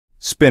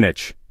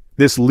Spinach.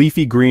 This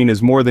leafy green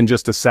is more than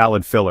just a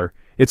salad filler.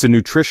 It's a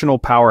nutritional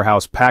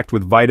powerhouse packed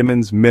with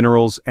vitamins,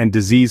 minerals, and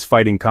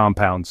disease-fighting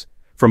compounds.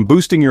 From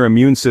boosting your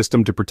immune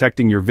system to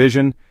protecting your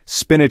vision,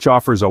 spinach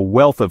offers a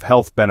wealth of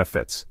health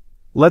benefits.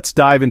 Let's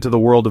dive into the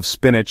world of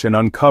spinach and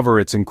uncover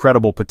its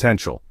incredible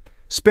potential.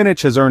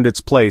 Spinach has earned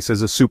its place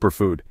as a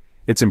superfood.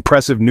 Its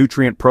impressive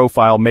nutrient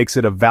profile makes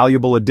it a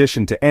valuable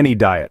addition to any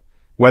diet.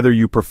 Whether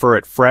you prefer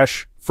it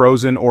fresh,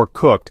 frozen, or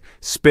cooked,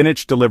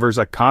 spinach delivers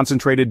a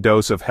concentrated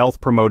dose of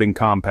health-promoting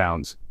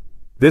compounds.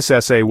 This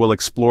essay will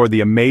explore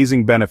the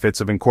amazing benefits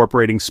of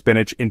incorporating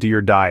spinach into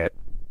your diet.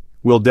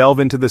 We'll delve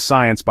into the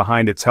science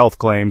behind its health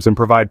claims and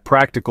provide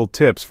practical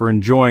tips for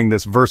enjoying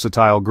this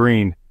versatile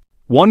green.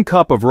 1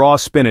 cup of raw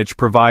spinach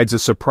provides a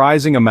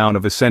surprising amount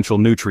of essential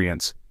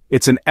nutrients.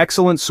 It's an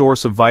excellent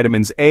source of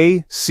vitamins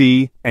A,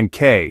 C, and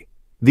K.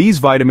 These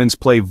vitamins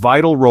play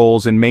vital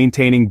roles in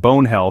maintaining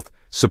bone health,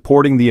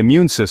 supporting the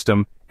immune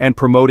system, and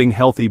promoting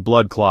healthy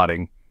blood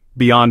clotting.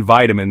 Beyond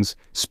vitamins,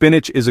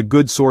 spinach is a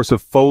good source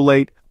of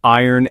folate,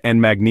 iron, and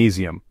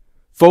magnesium.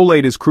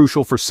 Folate is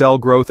crucial for cell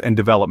growth and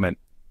development.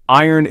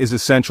 Iron is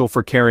essential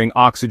for carrying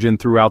oxygen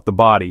throughout the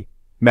body.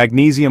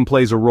 Magnesium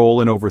plays a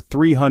role in over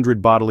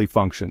 300 bodily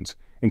functions,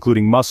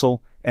 including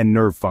muscle and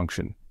nerve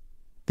function.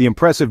 The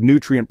impressive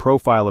nutrient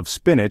profile of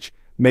spinach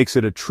makes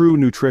it a true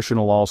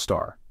nutritional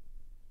all-star.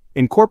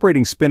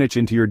 Incorporating spinach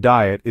into your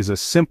diet is a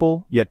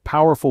simple yet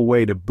powerful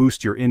way to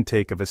boost your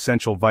intake of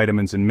essential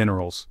vitamins and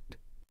minerals.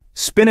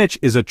 Spinach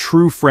is a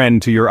true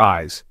friend to your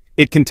eyes.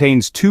 It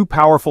contains 2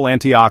 powerful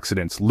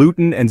antioxidants,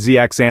 lutein and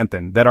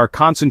zeaxanthin, that are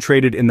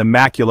concentrated in the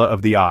macula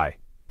of the eye.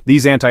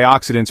 These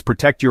antioxidants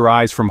protect your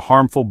eyes from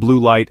harmful blue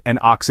light and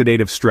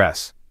oxidative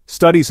stress.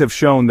 Studies have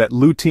shown that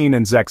lutein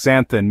and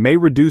zeaxanthin may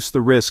reduce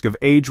the risk of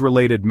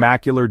age-related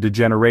macular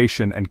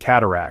degeneration and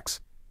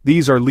cataracts.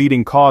 These are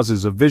leading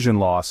causes of vision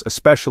loss,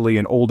 especially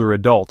in older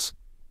adults.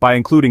 By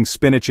including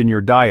spinach in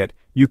your diet,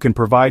 you can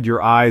provide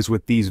your eyes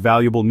with these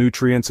valuable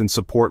nutrients and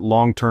support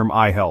long-term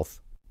eye health.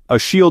 A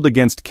shield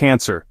against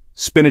cancer.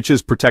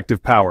 Spinach's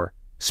protective power.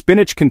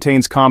 Spinach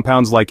contains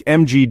compounds like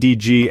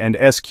MGDG and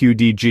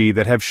SQDG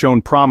that have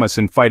shown promise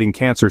in fighting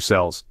cancer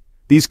cells.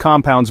 These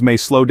compounds may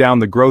slow down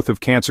the growth of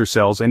cancer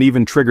cells and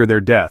even trigger their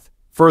death.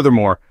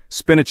 Furthermore,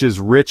 spinach's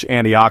rich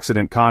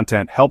antioxidant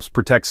content helps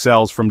protect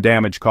cells from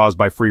damage caused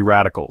by free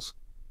radicals.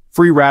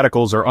 Free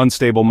radicals are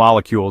unstable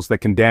molecules that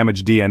can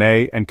damage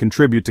DNA and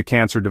contribute to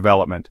cancer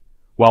development.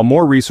 While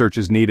more research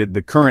is needed,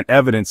 the current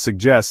evidence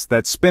suggests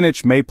that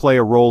spinach may play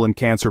a role in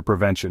cancer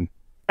prevention.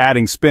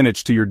 Adding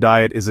spinach to your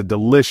diet is a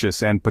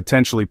delicious and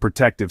potentially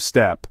protective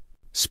step.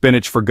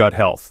 Spinach for gut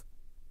health.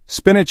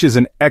 Spinach is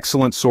an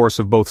excellent source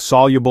of both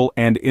soluble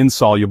and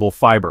insoluble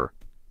fiber.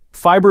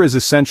 Fiber is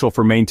essential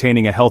for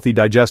maintaining a healthy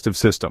digestive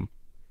system.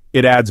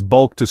 It adds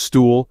bulk to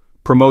stool,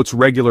 promotes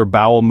regular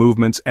bowel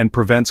movements, and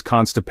prevents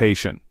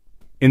constipation.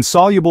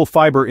 Insoluble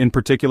fiber in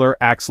particular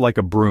acts like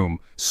a broom,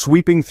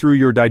 sweeping through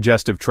your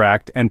digestive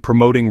tract and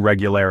promoting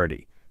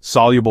regularity.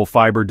 Soluble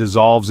fiber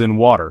dissolves in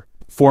water,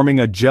 forming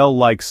a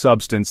gel-like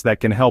substance that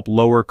can help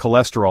lower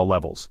cholesterol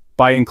levels.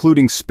 By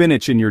including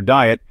spinach in your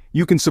diet,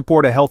 you can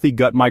support a healthy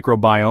gut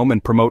microbiome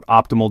and promote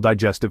optimal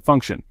digestive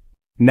function.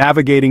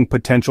 Navigating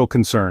potential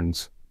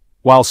concerns.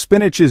 While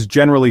spinach is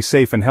generally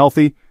safe and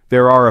healthy,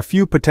 there are a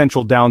few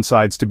potential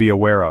downsides to be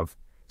aware of.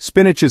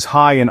 Spinach is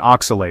high in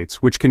oxalates,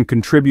 which can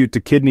contribute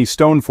to kidney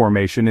stone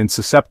formation in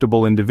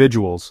susceptible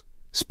individuals.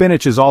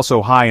 Spinach is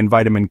also high in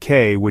vitamin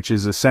K, which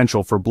is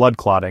essential for blood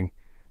clotting.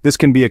 This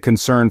can be a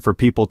concern for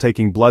people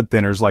taking blood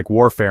thinners like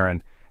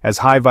warfarin, as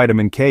high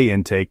vitamin K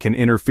intake can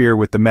interfere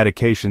with the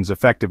medication's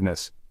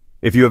effectiveness.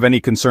 If you have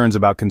any concerns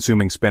about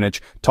consuming spinach,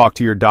 talk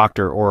to your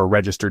doctor or a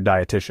registered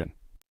dietitian.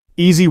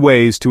 Easy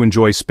ways to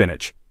enjoy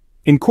spinach.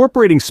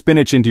 Incorporating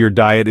spinach into your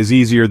diet is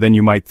easier than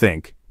you might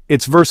think.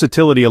 Its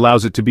versatility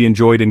allows it to be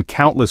enjoyed in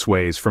countless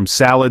ways, from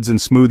salads and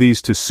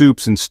smoothies to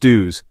soups and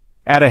stews.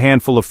 Add a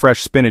handful of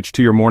fresh spinach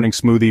to your morning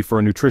smoothie for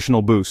a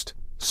nutritional boost.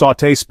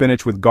 Sauté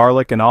spinach with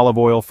garlic and olive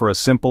oil for a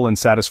simple and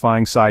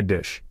satisfying side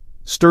dish.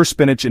 Stir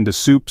spinach into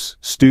soups,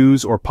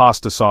 stews, or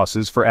pasta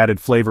sauces for added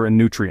flavor and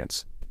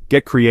nutrients.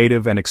 Get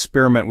creative and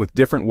experiment with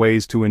different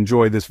ways to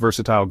enjoy this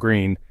versatile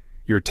green.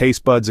 Your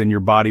taste buds and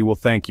your body will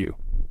thank you.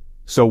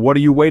 So what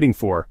are you waiting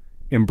for?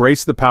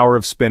 Embrace the power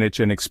of spinach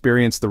and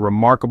experience the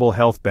remarkable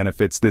health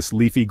benefits this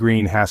leafy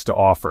green has to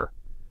offer.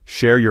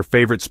 Share your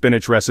favorite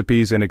spinach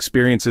recipes and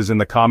experiences in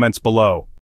the comments below.